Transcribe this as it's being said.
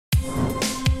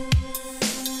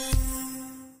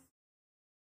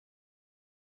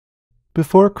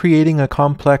Before creating a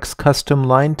complex custom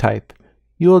line type,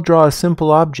 you will draw a simple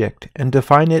object and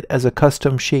define it as a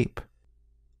custom shape.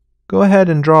 Go ahead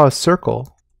and draw a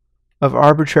circle of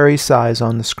arbitrary size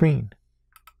on the screen.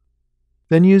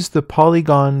 Then use the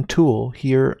Polygon tool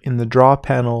here in the Draw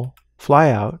panel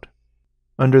flyout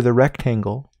under the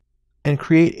rectangle and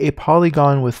create a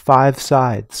polygon with 5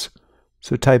 sides.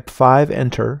 So type 5,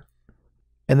 enter,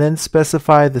 and then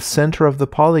specify the center of the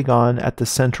polygon at the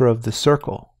center of the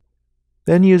circle.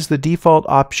 Then use the default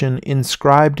option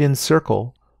Inscribed in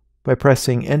Circle by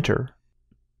pressing enter,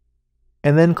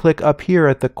 and then click up here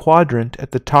at the quadrant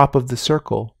at the top of the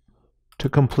circle to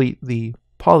complete the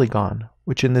polygon,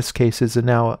 which in this case is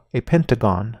now a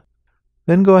pentagon.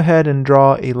 Then go ahead and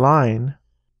draw a line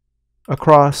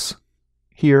across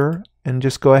here and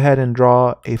just go ahead and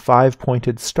draw a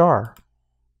 5-pointed star.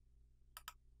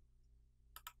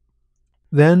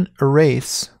 Then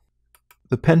erase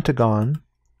the pentagon,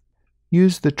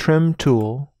 use the Trim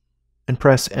tool, and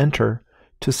press enter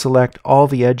to select all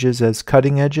the edges as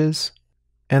cutting edges,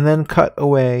 and then cut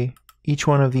away each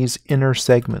one of these inner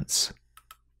segments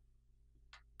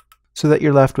so that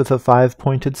you're left with a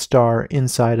 5-pointed star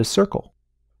inside a circle.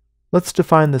 Let's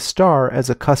define the star as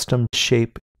a custom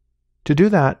shape. To do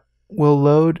that, we'll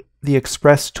load the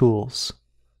Express tools.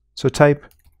 So type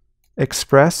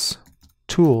Express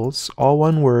Tools, all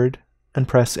one word, and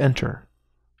press enter.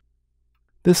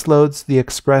 This loads the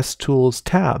Express Tools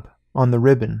tab on the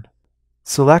ribbon.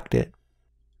 Select it.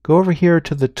 Go over here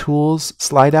to the Tools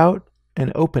slide out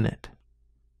and open it.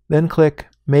 Then click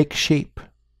Make Shape.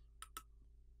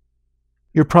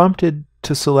 You're prompted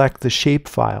to select the shape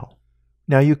file.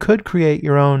 Now you could create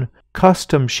your own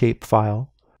custom shape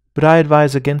file, but I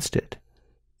advise against it.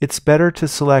 It's better to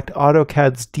select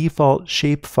AutoCAD's default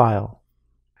shape file,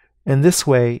 and this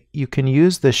way you can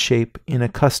use this shape in a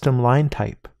custom line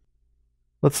type.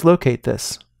 Let's locate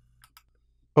this.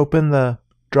 Open the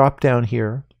drop-down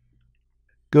here,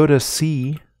 go to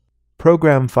C,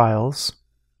 Program Files,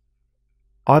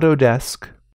 Autodesk,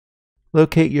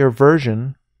 locate your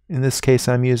version. In this case,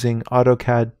 I'm using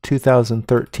AutoCAD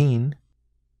 2013,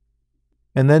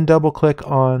 and then double-click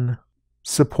on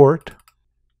Support,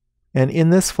 and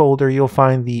in this folder you'll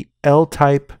find the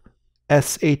ltype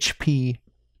shp.shp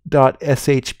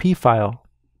file.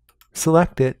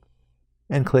 Select it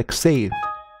and click Save.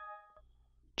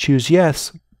 Choose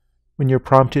Yes when you're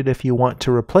prompted if you want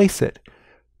to replace it.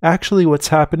 Actually, what's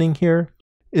happening here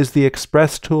is the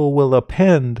Express tool will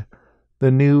append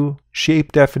the new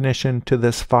shape definition to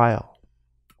this file.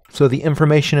 So the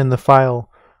information in the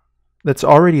file that's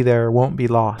already there won't be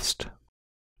lost.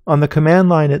 On the command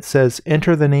line it says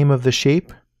enter the name of the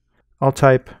shape. I'll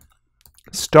type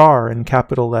star in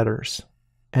capital letters.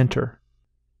 Enter.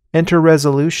 Enter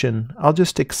resolution. I'll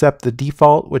just accept the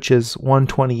default, which is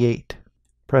 128.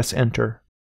 Press enter.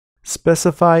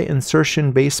 Specify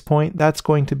insertion base point. That's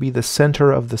going to be the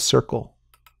center of the circle.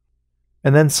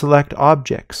 And then select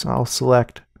objects. I'll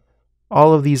select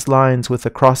all of these lines with a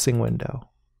crossing window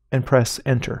and press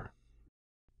enter.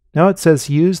 Now it says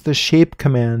use the shape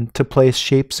command to place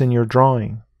shapes in your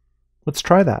drawing. Let's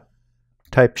try that.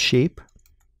 Type shape,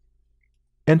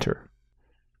 enter.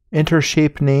 Enter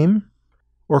shape name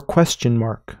or question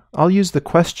mark. I'll use the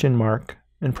question mark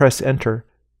and press enter.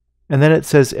 And then it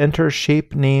says enter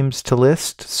shape names to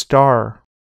list star.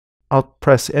 I'll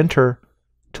press enter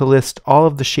to list all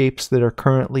of the shapes that are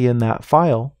currently in that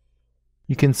file.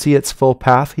 You can see its full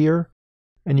path here,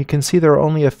 and you can see there are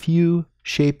only a few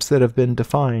shapes that have been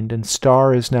defined, and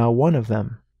star is now one of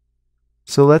them.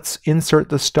 So let's insert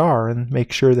the star and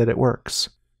make sure that it works.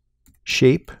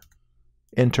 Shape,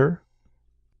 enter,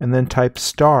 and then type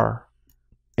star,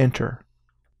 enter.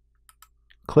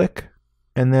 Click,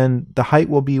 and then the height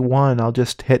will be 1. I'll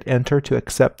just hit enter to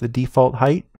accept the default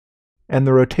height. And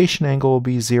the rotation angle will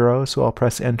be 0, so I'll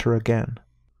press enter again.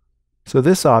 So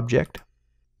this object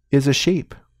is a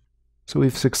shape. So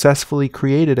we've successfully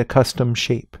created a custom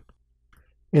shape.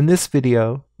 In this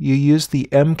video, you use the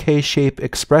MK Shape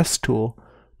Express tool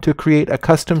to create a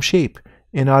custom shape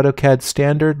in AutoCAD's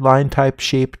standard line type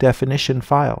shape definition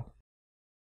file.